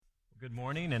Good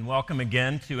morning and welcome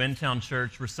again to InTown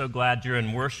Church. We're so glad you're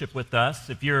in worship with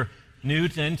us. If you're new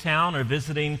to InTown or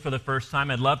visiting for the first time,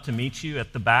 I'd love to meet you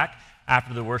at the back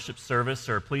after the worship service,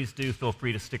 or please do feel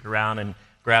free to stick around and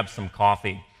grab some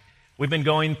coffee. We've been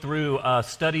going through a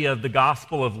study of the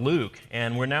Gospel of Luke,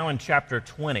 and we're now in chapter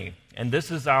 20, and this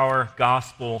is our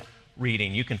Gospel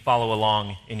reading. You can follow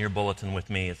along in your bulletin with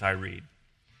me as I read.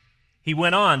 He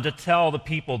went on to tell the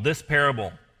people this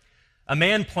parable. A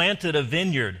man planted a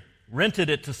vineyard, rented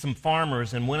it to some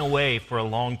farmers, and went away for a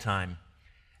long time.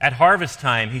 At harvest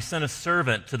time, he sent a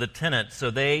servant to the tenants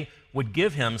so they would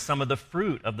give him some of the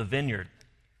fruit of the vineyard.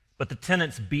 But the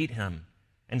tenants beat him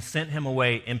and sent him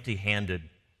away empty-handed.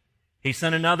 He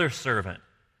sent another servant,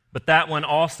 but that one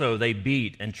also they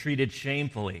beat and treated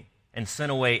shamefully and sent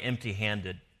away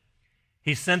empty-handed.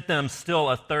 He sent them still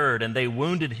a third, and they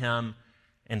wounded him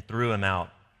and threw him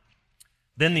out.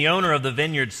 Then the owner of the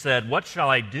vineyard said, "What shall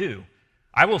I do?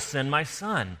 I will send my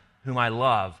son, whom I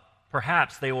love.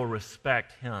 Perhaps they will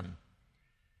respect him."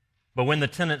 But when the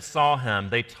tenants saw him,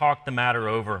 they talked the matter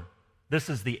over. "This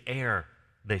is the heir,"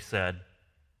 they said.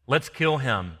 "Let's kill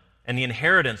him, and the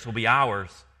inheritance will be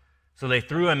ours." So they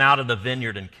threw him out of the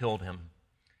vineyard and killed him.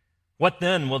 What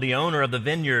then will the owner of the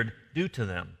vineyard do to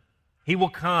them? He will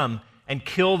come and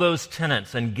kill those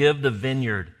tenants and give the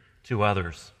vineyard to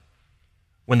others.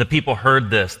 When the people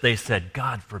heard this, they said,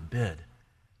 "God forbid."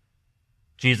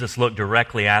 Jesus looked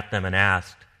directly at them and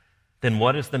asked, "Then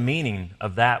what is the meaning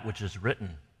of that which is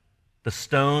written? The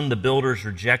stone the builders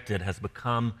rejected has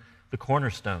become the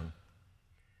cornerstone.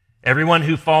 Everyone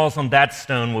who falls on that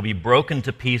stone will be broken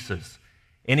to pieces.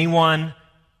 Anyone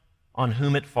on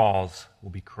whom it falls will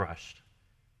be crushed."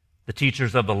 The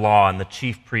teachers of the law and the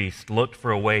chief priests looked for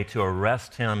a way to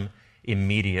arrest him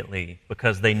immediately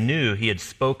because they knew he had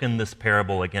spoken this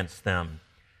parable against them,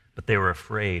 but they were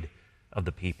afraid of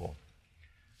the people.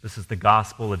 This is the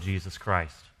gospel of Jesus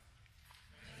Christ.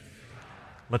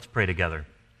 Let's pray together.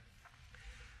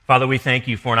 Father, we thank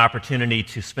you for an opportunity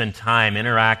to spend time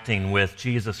interacting with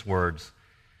Jesus' words.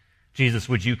 Jesus,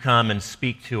 would you come and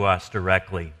speak to us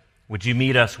directly? Would you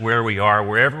meet us where we are,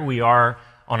 wherever we are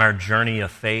on our journey of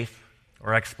faith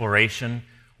or exploration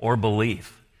or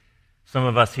belief? Some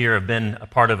of us here have been a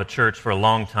part of a church for a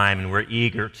long time, and we're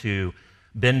eager to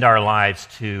bend our lives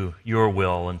to your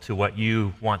will and to what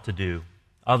you want to do.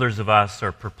 Others of us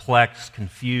are perplexed,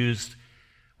 confused.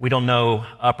 We don't know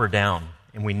up or down,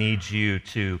 and we need you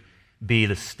to be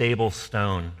the stable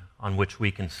stone on which we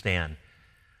can stand.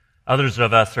 Others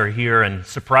of us are here and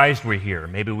surprised we're here.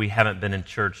 Maybe we haven't been in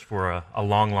church for a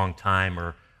long, long time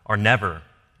or never,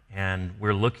 and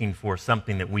we're looking for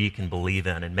something that we can believe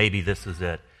in, and maybe this is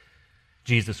it.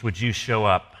 Jesus, would you show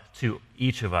up to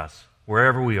each of us,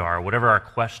 wherever we are, whatever our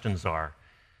questions are,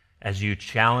 as you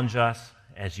challenge us,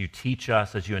 as you teach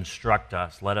us, as you instruct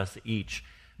us. Let us each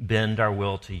bend our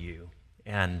will to you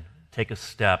and take a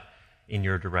step in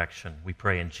your direction. We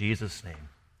pray in Jesus' name.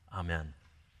 Amen.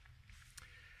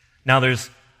 Now,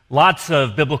 there's lots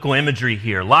of biblical imagery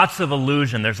here, lots of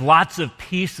allusion. There's lots of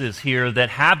pieces here that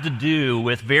have to do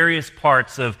with various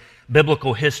parts of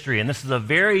biblical history. And this is a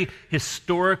very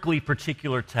historically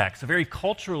particular text, a very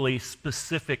culturally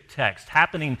specific text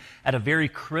happening at a very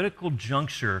critical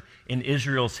juncture in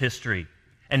Israel's history.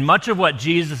 And much of what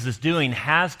Jesus is doing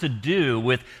has to do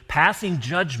with passing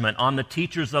judgment on the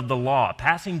teachers of the law,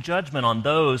 passing judgment on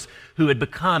those who had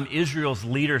become Israel's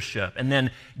leadership, and then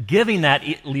giving that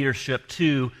leadership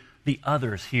to the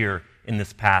others here in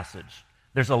this passage.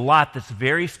 There's a lot that's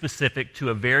very specific to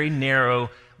a very narrow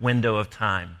window of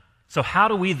time. So how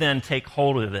do we then take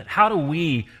hold of it? How do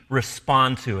we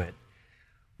respond to it?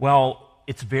 Well,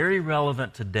 it's very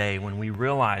relevant today when we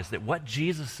realize that what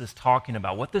Jesus is talking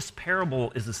about, what this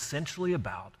parable is essentially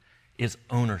about, is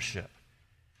ownership.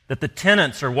 That the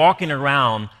tenants are walking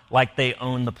around like they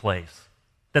own the place.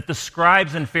 That the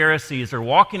scribes and Pharisees are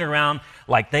walking around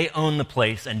like they own the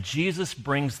place, and Jesus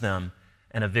brings them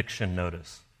an eviction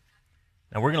notice.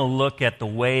 Now we're going to look at the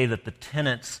way that the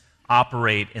tenants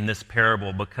operate in this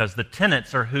parable, because the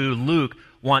tenants are who Luke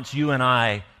wants you and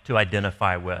I to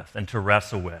identify with and to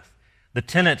wrestle with. The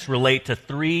tenants relate to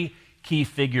three key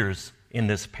figures in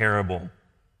this parable.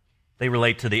 They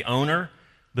relate to the owner,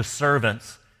 the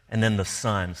servants, and then the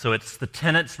son. So it's the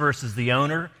tenants versus the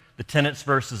owner, the tenants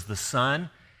versus the son,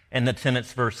 and the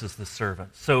tenants versus the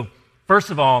servants. So first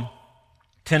of all,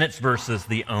 tenants versus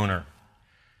the owner.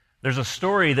 There's a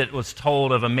story that was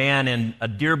told of a man in a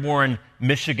Dearborn,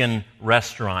 Michigan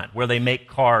restaurant where they make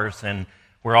cars and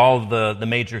where all of the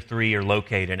major three are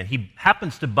located. And he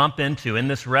happens to bump into, in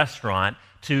this restaurant,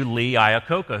 to Lee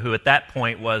Iacocca, who at that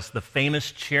point was the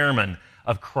famous chairman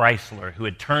of Chrysler, who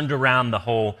had turned around the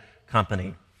whole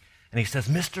company. And he says,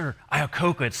 Mr.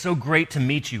 Iacocca, it's so great to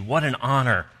meet you. What an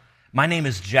honor. My name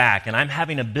is Jack, and I'm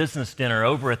having a business dinner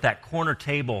over at that corner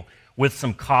table with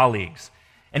some colleagues.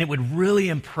 And it would really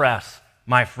impress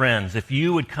my friends if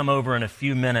you would come over in a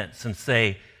few minutes and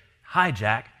say, hi,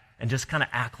 Jack, and just kind of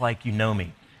act like you know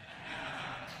me.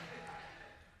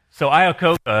 So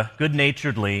Iacocca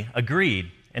good-naturedly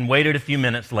agreed and waited a few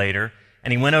minutes later,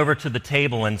 and he went over to the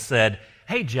table and said,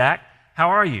 hey, Jack, how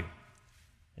are you?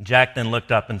 And Jack then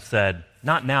looked up and said,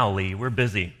 not now, Lee, we're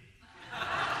busy.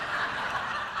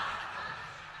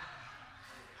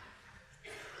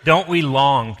 Don't we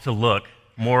long to look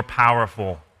more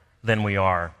powerful than we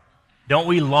are? Don't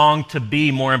we long to be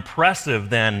more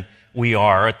impressive than we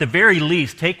are? At the very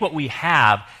least, take what we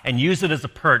have and use it as a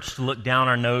perch to look down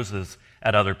our noses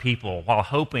at other people while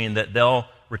hoping that they'll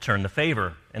return the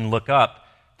favor and look up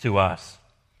to us.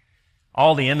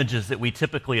 All the images that we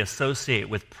typically associate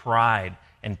with pride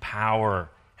and power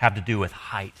have to do with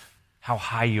height, how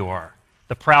high you are.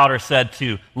 The proud are said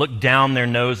to look down their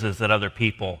noses at other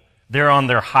people. They're on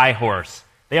their high horse.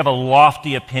 They have a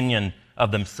lofty opinion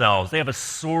of themselves. They have a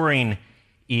soaring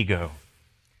ego.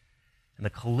 And the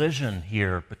collision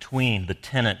here between the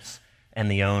tenants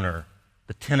and the owner,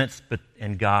 the tenants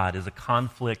and God, is a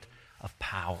conflict of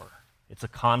power. It's a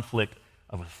conflict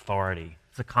of authority.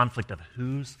 It's a conflict of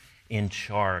who's in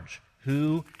charge,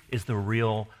 who is the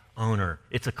real owner.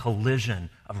 It's a collision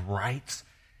of rights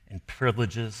and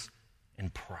privileges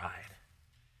and pride.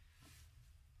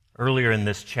 Earlier in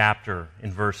this chapter,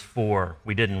 in verse 4,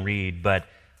 we didn't read, but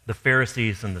the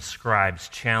Pharisees and the scribes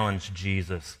challenged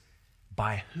Jesus.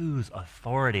 By whose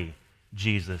authority,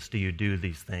 Jesus, do you do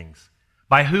these things?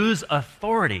 By whose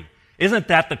authority? Isn't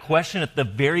that the question at the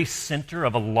very center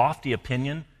of a lofty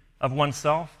opinion of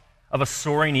oneself, of a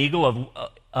soaring ego,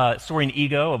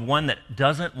 of one that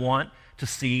doesn't want to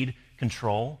cede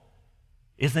control?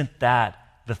 Isn't that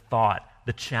the thought,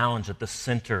 the challenge at the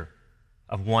center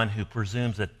of one who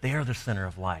presumes that they're the center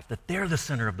of life, that they're the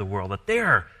center of the world, that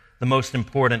they're the most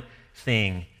important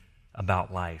thing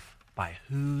about life? By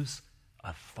whose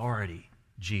authority,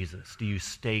 Jesus, do you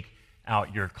stake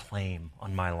out your claim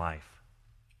on my life?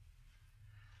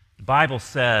 The Bible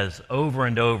says over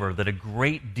and over that a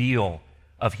great deal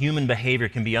of human behavior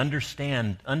can be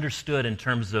understood in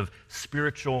terms of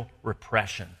spiritual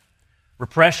repression.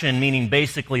 Repression meaning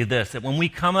basically this, that when we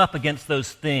come up against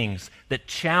those things that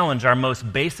challenge our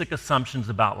most basic assumptions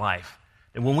about life,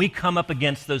 that when we come up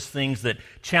against those things that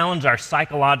challenge our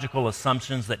psychological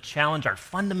assumptions, that challenge our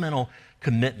fundamental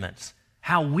commitments,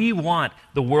 how we want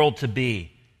the world to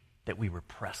be, that we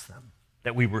repress them,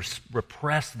 that we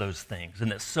repress those things,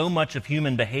 and that so much of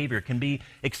human behavior can be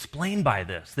explained by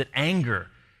this, that anger,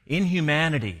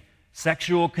 inhumanity,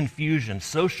 sexual confusion,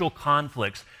 social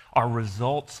conflicts are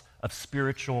results of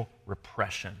spiritual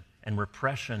repression and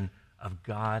repression of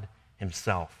God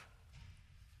himself.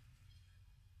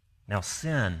 Now,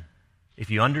 sin, if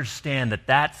you understand that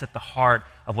that's at the heart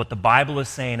of what the Bible is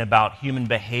saying about human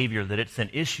behavior, that it's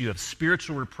an issue of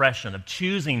spiritual repression, of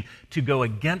choosing to go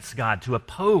against God, to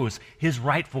oppose his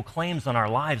rightful claims on our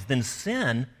lives, then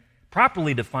sin,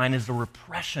 properly defined, is the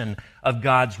repression of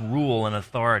God's rule and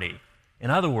authority.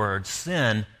 In other words,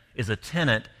 sin is a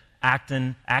tenant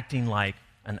acting like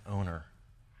an owner.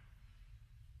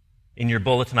 In your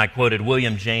bulletin, I quoted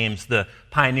William James, the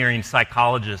pioneering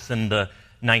psychologist in the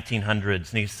 1900s,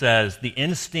 and he says, the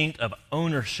instinct of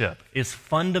ownership is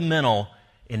fundamental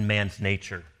in man's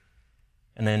nature.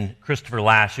 And then Christopher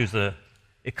Lasch, who's an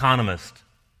economist,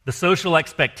 the social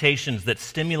expectations that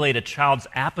stimulate a child's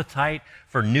appetite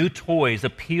for new toys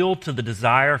appeal to the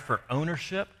desire for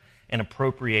ownership and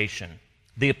appropriation.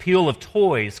 The appeal of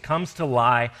toys comes to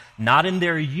lie not in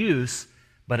their use,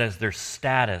 but their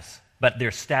status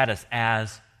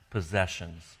as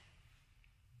possessions.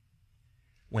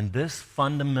 When this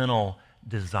fundamental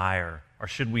desire, or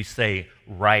should we say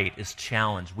right, is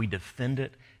challenged, we defend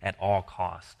it at all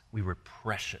costs. We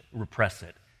repress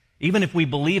it. Even if we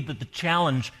believe that the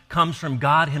challenge comes from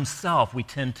God himself, we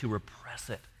tend to repress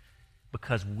it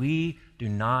because we do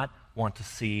not want to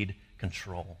cede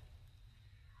control.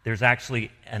 There's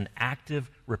actually an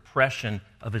active repression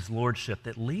of his lordship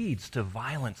that leads to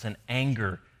violence and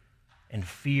anger and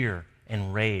fear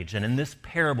and rage. And in this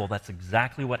parable, that's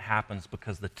exactly what happens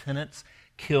because the tenants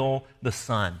kill the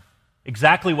son.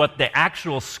 Exactly what the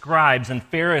actual scribes and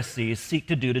Pharisees seek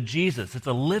to do to Jesus. It's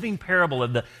a living parable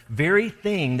of the very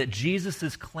thing that Jesus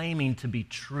is claiming to be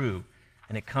true,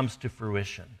 and it comes to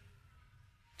fruition.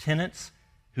 Tenants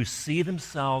who see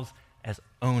themselves as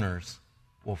owners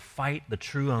will fight the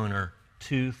true owner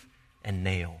tooth and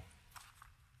nail.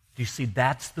 Do Do you see,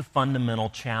 that's the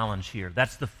fundamental challenge here.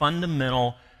 That's the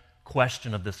fundamental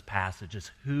question of this passage,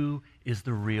 is who is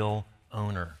the real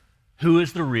owner? Who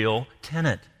is the real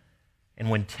tenant? And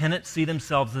when tenants see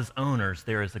themselves as owners,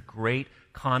 there is a great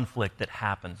conflict that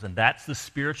happens. And that's the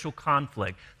spiritual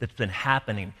conflict that's been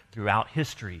happening throughout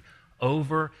history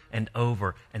over and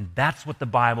over. And that's what the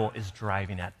Bible is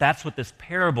driving at. That's what this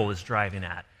parable is driving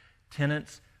at.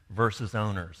 Tenants versus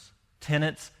owners.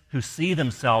 Tenants who see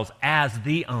themselves as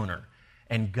the owner,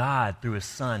 and God, through his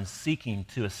Son, seeking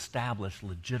to establish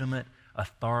legitimate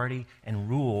authority and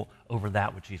rule over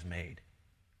that which he's made.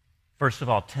 First of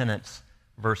all, tenants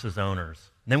versus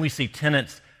owners. Then we see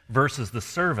tenants versus the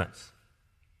servants.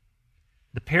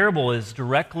 The parable is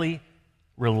directly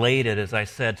related, as I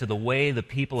said, to the way the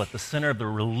people at the center of the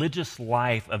religious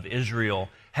life of Israel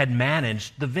had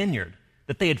managed the vineyard,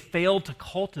 that they had failed to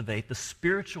cultivate the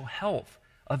spiritual health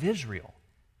of Israel.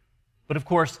 But of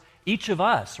course, each of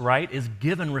us, right, is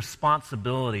given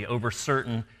responsibility over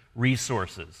certain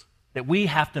resources, that we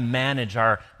have to manage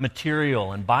our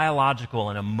material and biological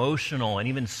and emotional and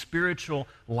even spiritual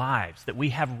lives, that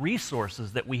we have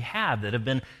resources that we have that have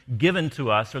been given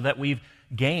to us or that we've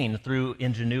gained through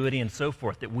ingenuity and so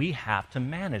forth, that we have to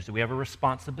manage, that we have a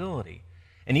responsibility.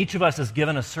 And each of us is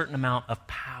given a certain amount of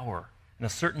power and a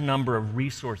certain number of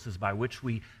resources by which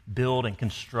we build and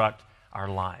construct our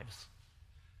lives.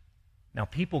 Now,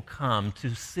 people come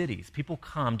to cities, people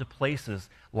come to places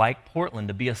like Portland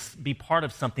to be part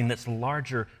of something that's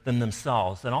larger than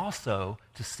themselves, and also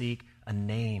to seek a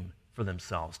name for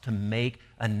themselves, to make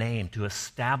a name, to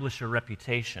establish a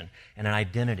reputation and an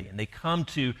identity. And they come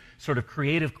to sort of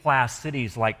creative class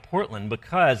cities like Portland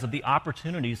because of the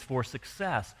opportunities for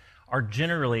success are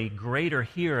generally greater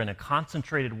here in a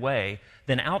concentrated way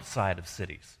than outside of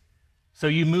cities. So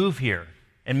you move here.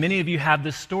 And many of you have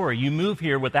this story. You move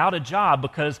here without a job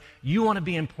because you want to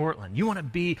be in Portland. You want to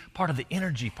be part of the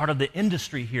energy, part of the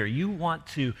industry here. You want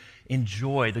to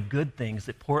enjoy the good things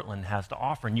that Portland has to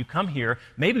offer. And you come here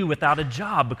maybe without a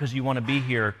job because you want to be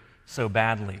here so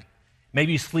badly.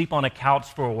 Maybe you sleep on a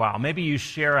couch for a while. Maybe you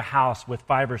share a house with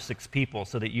 5 or 6 people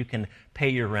so that you can pay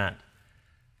your rent.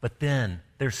 But then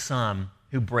there's some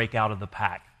who break out of the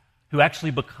pack, who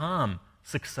actually become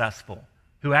successful,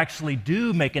 who actually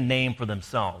do make a name for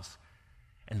themselves.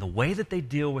 And the way that they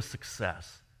deal with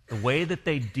success, the way that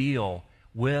they deal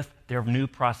with their new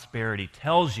prosperity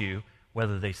tells you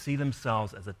whether they see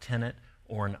themselves as a tenant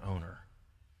or an owner.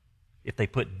 If they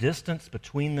put distance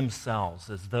between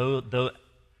themselves as though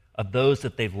of those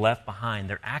that they've left behind,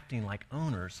 they're acting like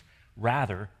owners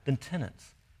rather than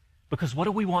tenants. Because what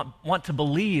do we want to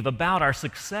believe about our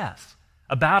success,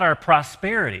 about our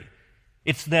prosperity?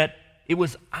 It's that it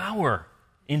was our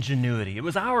ingenuity. It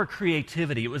was our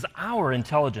creativity. It was our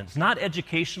intelligence, not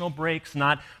educational breaks,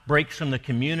 not breaks from the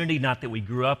community, not that we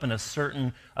grew up in a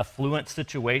certain affluent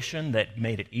situation that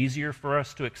made it easier for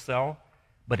us to excel,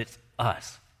 but it's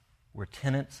us. We're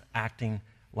tenants acting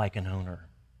like an owner.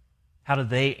 How do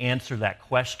they answer that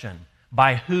question?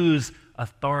 By whose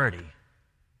authority?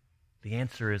 The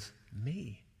answer is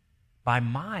me. By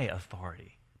my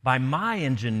authority, by my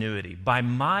ingenuity, by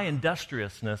my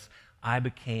industriousness, I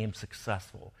became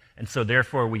successful. And so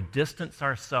therefore we distance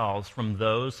ourselves from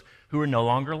those who are no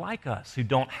longer like us, who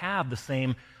don't have the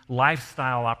same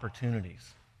lifestyle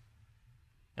opportunities.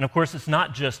 And of course, it's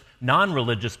not just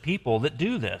non-religious people that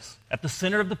do this. At the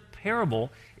center of the parable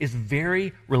is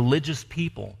very religious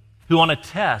people who on a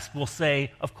test will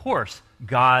say, of course,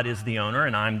 God is the owner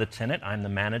and I'm the tenant, I'm the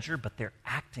manager, but they're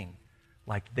acting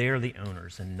like they're the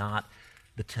owners and not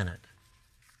the tenant.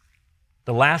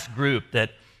 The last group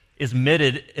that is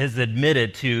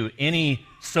admitted to any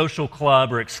social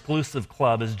club or exclusive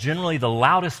club is generally the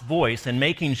loudest voice in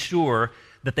making sure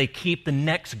that they keep the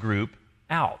next group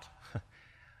out.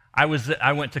 I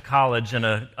went to college in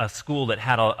a school that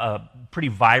had a pretty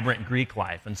vibrant Greek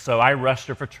life, and so I rushed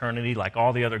a fraternity like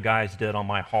all the other guys did on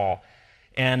my hall.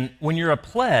 And when you're a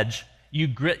pledge, you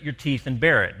grit your teeth and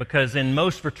bear it, because in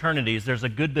most fraternities, there's a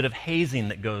good bit of hazing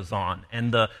that goes on,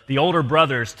 and the older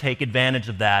brothers take advantage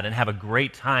of that and have a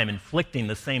great time inflicting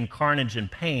the same carnage and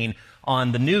pain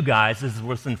on the new guys as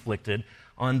was inflicted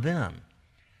on them.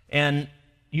 And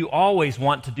you always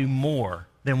want to do more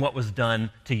than what was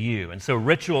done to you. And so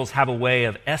rituals have a way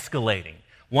of escalating.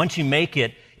 Once you make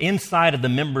it inside of the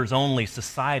members-only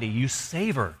society, you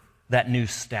savor that new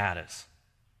status.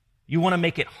 You want to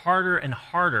make it harder and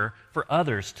harder for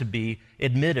others to be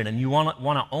admitted, and you want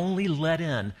to only let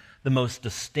in the most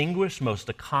distinguished, most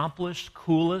accomplished,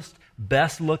 coolest,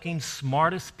 best-looking,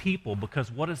 smartest people, because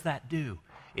what does that do?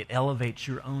 It elevates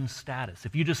your own status.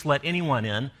 If you just let anyone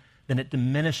in, then it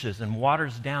diminishes and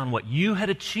waters down what you had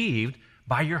achieved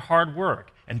by your hard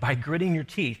work and by gritting your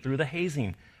teeth through the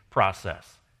hazing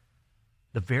process.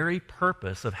 The very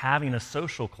purpose of having a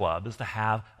social club is to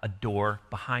have a door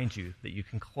behind you that you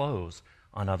can close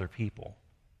on other people.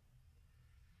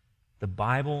 The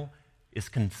Bible is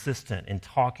consistent in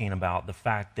talking about the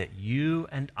fact that you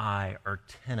and I are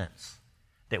tenants,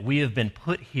 that we have been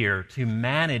put here to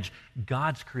manage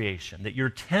God's creation, that you're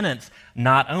tenants,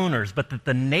 not owners, but that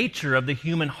the nature of the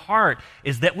human heart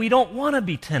is that we don't want to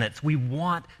be tenants. We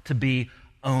want to be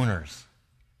owners.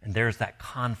 And there's that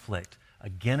conflict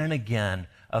again and again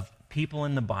of people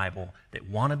in the Bible that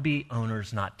want to be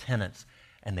owners, not tenants,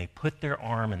 and they put their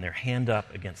arm and their hand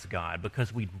up against God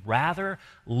because we'd rather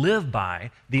live by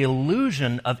the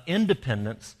illusion of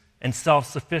independence and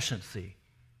self-sufficiency.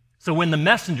 So when the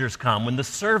messengers come, when the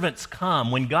servants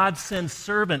come, when God sends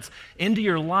servants into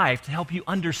your life to help you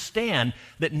understand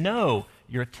that no,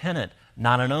 you're a tenant,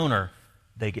 not an owner,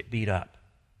 they get beat up.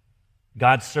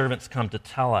 God's servants come to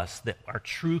tell us that our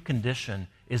true condition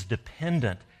is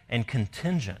dependent and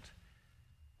contingent.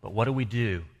 But what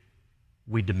do?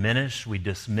 We diminish, we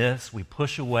dismiss, we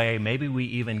push away, maybe we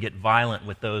even get violent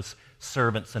with those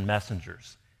servants and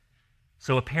messengers.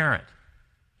 So a parent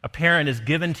is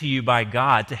given to you by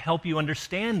God to help you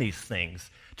understand these things,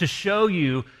 to show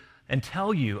you and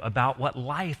tell you about what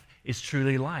life is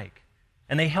truly like.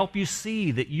 And they help you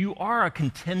see that you are a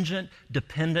contingent,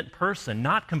 dependent person,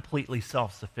 not completely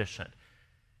self-sufficient.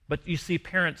 But you see,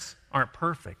 parents aren't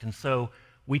perfect, and so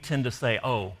we tend to say,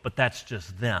 oh, but that's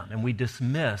just them. And we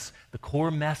dismiss the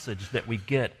core message that we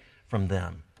get from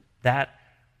them, that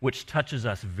which touches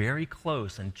us very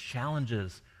close and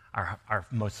challenges our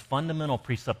most fundamental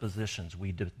presuppositions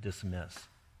we dismiss.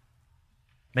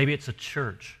 Maybe it's a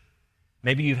church.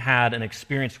 Maybe you've had an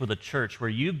experience with a church where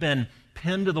you've been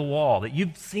pinned to the wall, that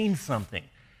you've seen something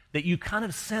that you kind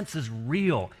of sense is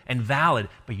real and valid,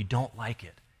 but you don't like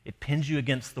it. It pins you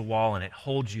against the wall and it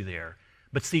holds you there.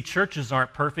 But see, churches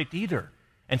aren't perfect either.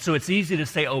 And so it's easy to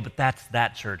say, oh, but that's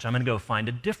that church. I'm going to go find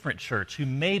a different church who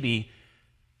maybe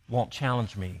won't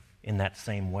challenge me in that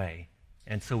same way.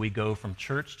 And so we go from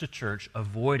church to church,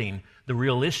 avoiding the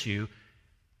real issue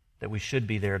that we should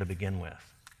be there to begin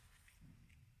with.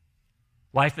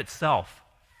 Life itself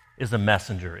is a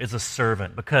messenger, is a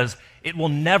servant, because it will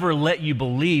never let you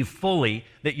believe fully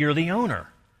that you're the owner.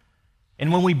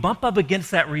 And when we bump up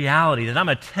against that reality that I'm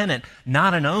a tenant,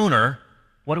 not an owner,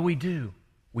 what do?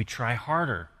 We try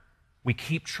harder. We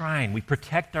keep trying. We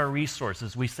protect our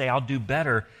resources. We say, I'll do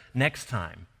better next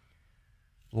time.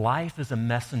 Life is a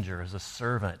messenger, is a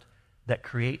servant that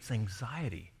creates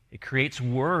anxiety. It creates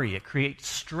worry. It creates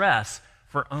stress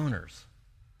for owners.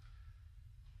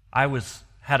 I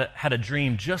had a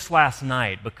dream just last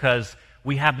night because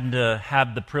we happen to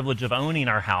have the privilege of owning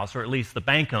our house, or at least the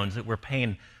bank owns it. We're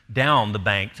paying down the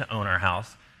bank to own our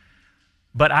house.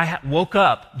 But I woke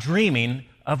up dreaming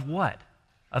of what?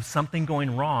 Of something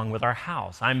going wrong with our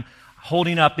house. I'm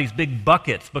holding up these big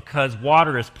buckets because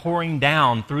water is pouring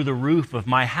down through the roof of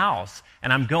my house,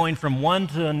 and I'm going from one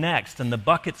to the next, and the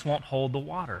buckets won't hold the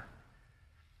water.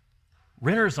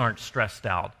 Renters aren't stressed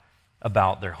out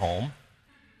about their home.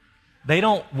 They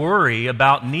don't worry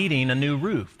about needing a new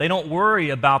roof. They don't worry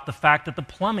about the fact that the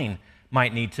plumbing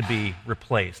might need to be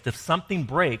replaced. If something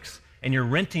breaks and you're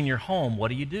renting your home, what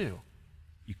do?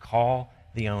 You call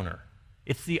the owner.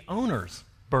 It's the owner's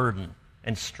burden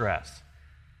and stress.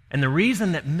 And the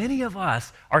reason that many of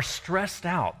us are stressed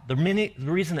out, the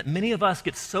reason that many of us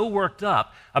get so worked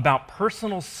up about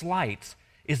personal slights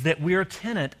is that we're a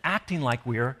tenant acting like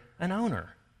we're an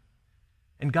owner.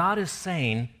 And God is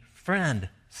saying, friend,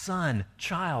 son,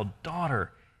 child,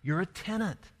 daughter, you're a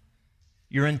tenant.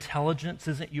 Your intelligence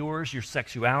isn't yours. Your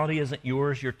sexuality isn't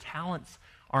yours. Your talents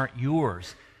aren't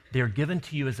yours. They're given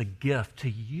to you as a gift to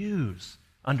use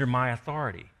under my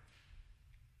authority.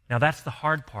 Now, that's the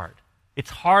hard part. It's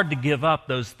hard to give up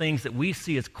those things that we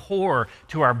see as core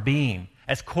to our being,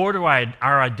 as core to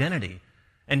our identity,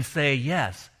 and say,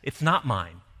 yes, it's not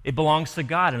mine. It belongs to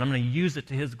God, and I'm going to use it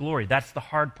to His glory. That's the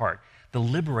hard part. The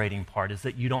liberating part is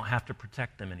that you don't have to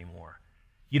protect them anymore.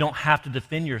 You don't have to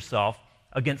defend yourself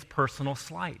against personal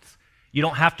slights. You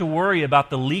don't have to worry about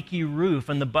the leaky roof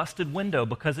and the busted window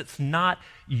because it's not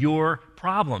your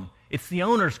problem. It's the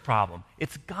owner's problem.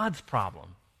 It's God's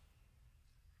problem.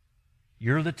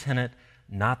 You're the tenant,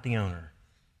 not the owner.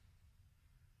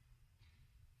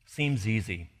 Seems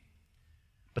easy,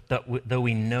 but though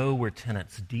we know we're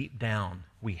tenants, deep down,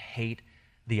 we hate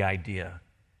the idea.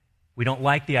 We don't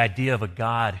like the idea of a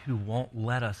God who won't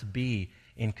let us be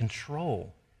in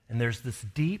control. And there's this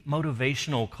deep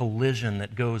motivational collision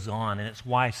that goes on, and it's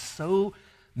why so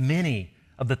many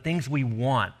of the things we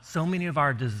want, so many of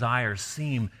our desires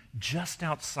seem just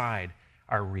outside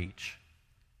our reach.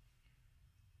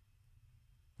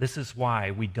 This is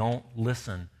why we don't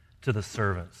listen to the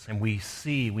servants. And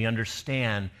we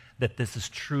understand that this is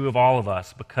true of all of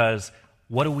us, because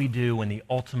what do when the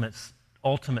ultimate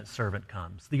servant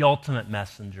comes, the ultimate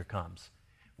messenger comes?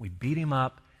 We beat him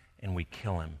up and we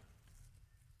kill him.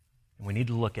 And we need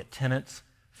to look at tenants,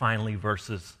 finally,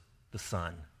 versus the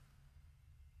Son.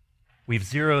 We've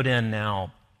zeroed in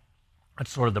now on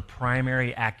sort of the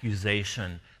primary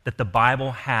accusation that the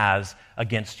Bible has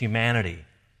against humanity.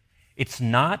 It's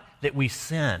not that we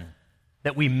sin,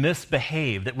 that we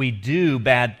misbehave, that we do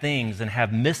bad things and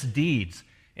have misdeeds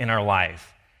in our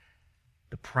life.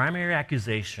 The primary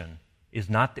accusation is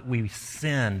not that we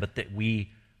sin, but that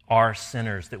we are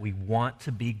sinners, that we want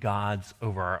to be gods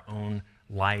over our own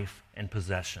life and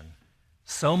possession.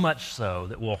 So much so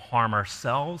that we'll harm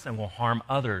ourselves and we'll harm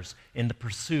others in the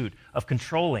pursuit of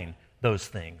controlling those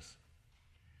things.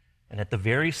 And at the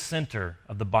very center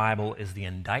of the Bible is the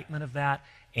indictment of that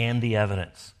and the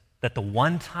evidence that the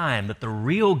one time that the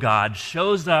real God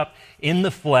shows up in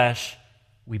the flesh,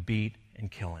 we beat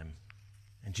and kill him.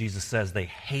 And Jesus says, they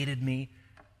hated me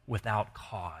without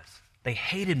cause. They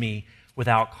hated me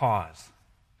without cause.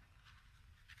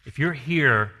 If you're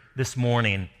here this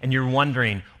morning and you're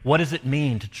wondering, what does it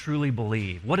mean to truly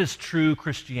believe? What does true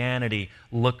Christianity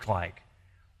look like?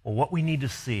 Well, what we need to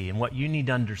see and what you need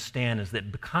to understand is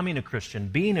that becoming a Christian,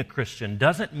 being a Christian,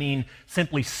 doesn't mean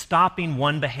simply stopping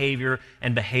one behavior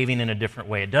and behaving in a different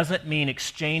way. It doesn't mean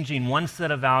exchanging one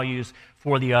set of values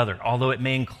for the other, although it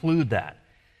may include that.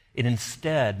 It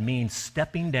instead means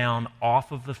stepping down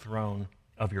off of the throne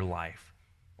of your life,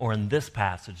 or in this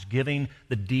passage, giving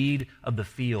the deed of the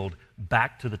field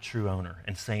back to the true owner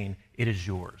and saying, it is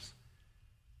yours.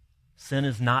 Sin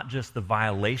is not just the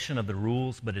violation of the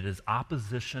rules, but it is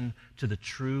opposition to the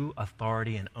true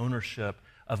authority and ownership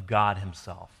of God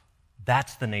himself.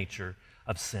 That's the nature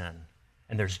of sin.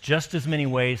 And there's just as many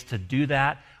ways to do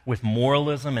that with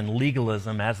moralism and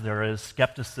legalism as there is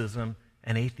skepticism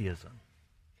and atheism.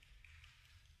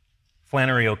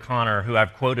 Flannery O'Connor, who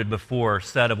I've quoted before,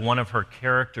 said of one of her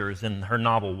characters in her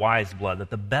novel Wise Blood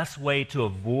that the best way to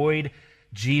avoid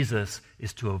Jesus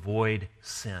is to avoid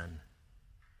sin.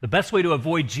 The best way to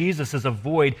avoid Jesus is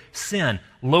avoid sin,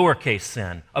 lowercase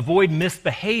sin. Avoid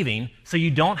misbehaving so you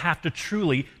don't have to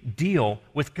truly deal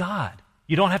with God.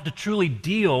 You don't have to truly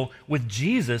deal with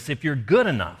Jesus if you're good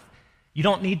enough. You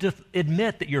don't need to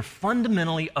admit that you're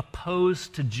fundamentally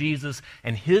opposed to Jesus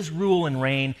and his rule and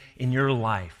reign in your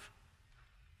life.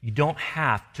 You don't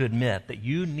have to admit that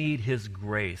you need his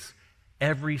grace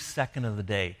every second of the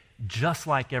day, just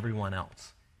like everyone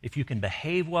else. If you can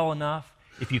behave well enough,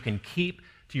 if you can keep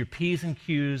to your P's and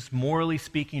Q's, morally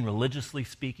speaking, religiously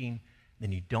speaking,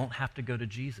 then you don't have to go to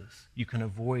Jesus. You can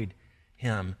avoid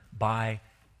him by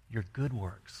your good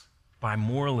works, by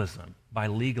moralism, by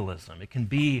legalism. It can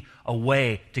be a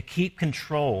way to keep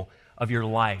control of your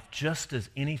life just as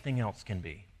anything else can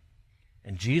be.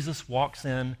 And Jesus walks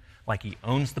in like he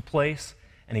owns the place,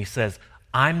 and he says,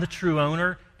 I'm the true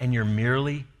owner, and you're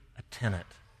merely a tenant.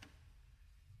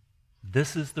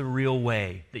 This is the real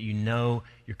way that you know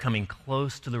you're coming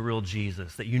close to the real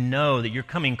Jesus, that you know that you're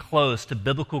coming close to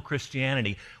biblical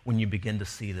Christianity when you begin to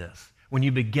see this, when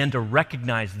you begin to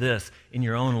recognize this in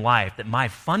your own life, that my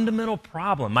fundamental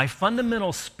problem, my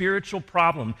fundamental spiritual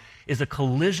problem is a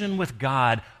collision with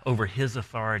God over his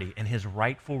authority and his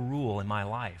rightful rule in my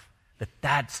life, that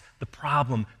that's the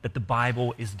problem that the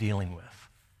Bible is dealing with.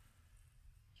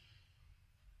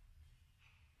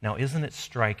 Now, isn't it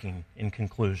striking in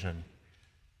conclusion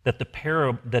that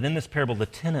that in this parable the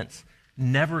tenants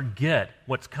never get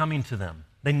what's coming to them?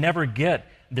 They never get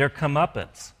their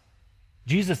comeuppance.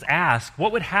 Jesus asked,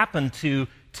 what would happen to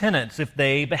tenants if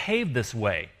they behaved this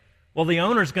way? Well, the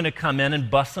owner's going to come in and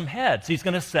bust some heads. He's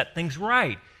going to set things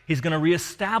right. He's going to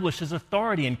reestablish his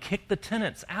authority and kick the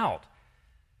tenants out.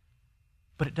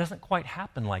 But it doesn't quite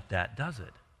happen like that, does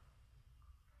it?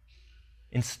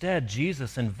 Instead,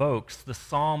 Jesus invokes the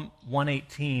Psalm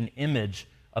 118 image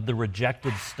of the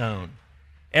rejected stone.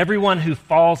 Everyone who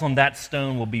falls on that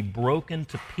stone will be broken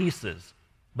to pieces,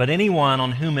 but anyone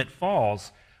on whom it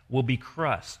falls will be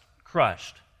crushed.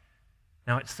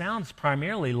 Now, it sounds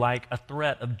primarily like a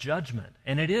threat of judgment,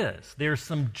 and it is. There's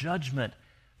some judgment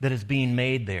that is being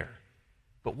made there.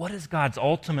 But what is God's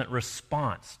ultimate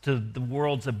response to the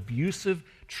world's abusive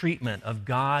treatment of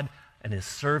God and his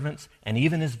servants and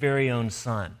even his very own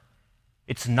Son?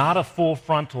 It's not a full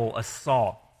frontal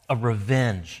assault of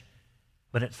revenge,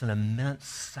 but it's an immense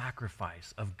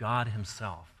sacrifice of God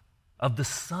himself, of the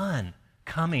Son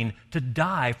coming to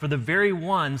die for the very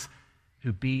ones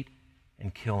who beat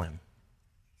and kill him.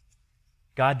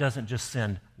 God doesn't just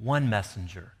send one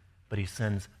messenger, but he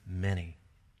sends many.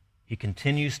 He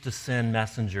continues to send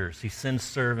messengers. He sends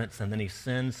servants, and then he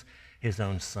sends his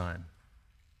own son.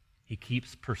 He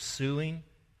keeps pursuing.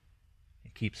 He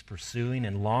keeps pursuing,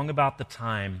 and long about the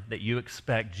time that you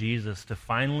expect Jesus to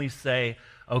finally say,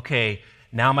 okay,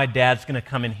 now my dad's going to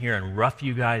come in here and rough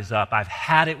you guys up. I've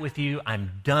had it with you.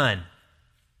 I'm done.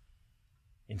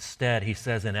 Instead, he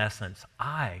says, in essence,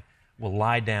 I will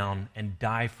lie down and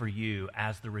die for you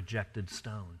as the rejected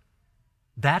stone.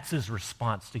 That's his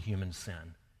response to human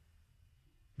sin.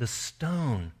 The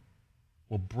stone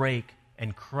will break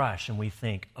and crush, and we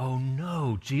think, oh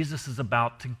no, Jesus is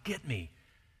about to get me.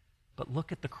 But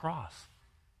look at the cross.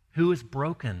 Who is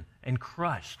broken and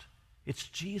crushed? It's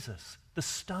Jesus, the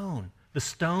stone. The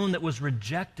stone that was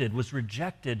rejected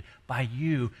by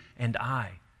you and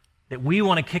I. That we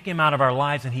want to kick him out of our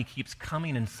lives, and he keeps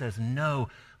coming and says, no,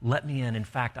 let me in. In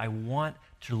fact, I want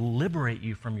to liberate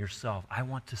you from yourself. I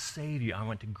want to save you. I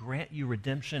want to grant you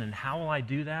redemption. And how will I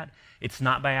do that? It's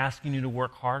not by asking you to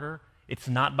work harder. It's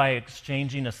not by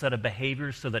exchanging a set of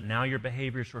behaviors so that now your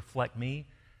behaviors reflect me.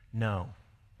 No,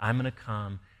 I'm going to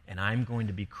come and I'm going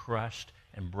to be crushed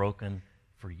and broken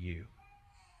for you.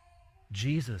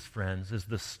 Jesus, friends, is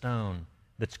the stone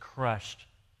that's crushed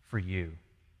for you.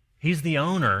 He's the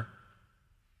owner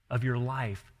of your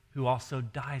life who also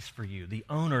dies for you, the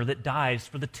owner that dies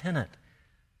for the tenant.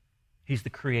 He's the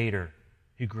creator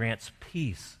who grants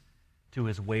peace to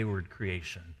his wayward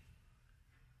creation.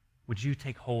 Would you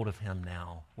take hold of him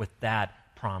now with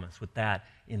that promise, with that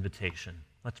invitation?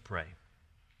 Let's pray.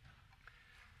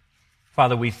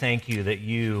 Father, we thank you that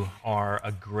you are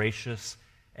a gracious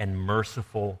and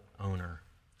merciful owner.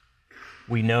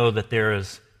 We know that there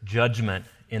is judgment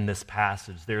in this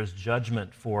passage. There is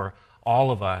judgment for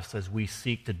all of us as we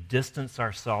seek to distance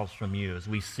ourselves from you, as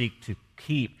we seek to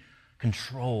keep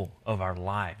control of our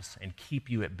lives and keep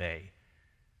you at bay.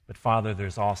 But Father,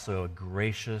 there's also a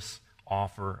gracious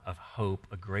offer of hope,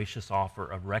 a gracious offer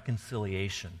of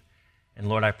reconciliation. And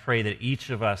Lord, I pray that each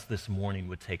of us this morning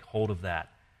would take hold of that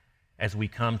as we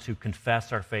come to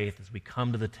confess our faith, as we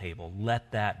come to the table.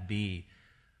 Let that be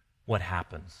what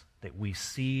happens, that we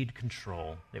cede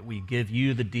control, that we give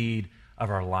you the deed of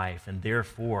our life and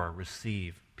therefore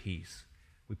receive peace.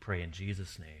 We pray in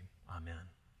Jesus' name. Amen.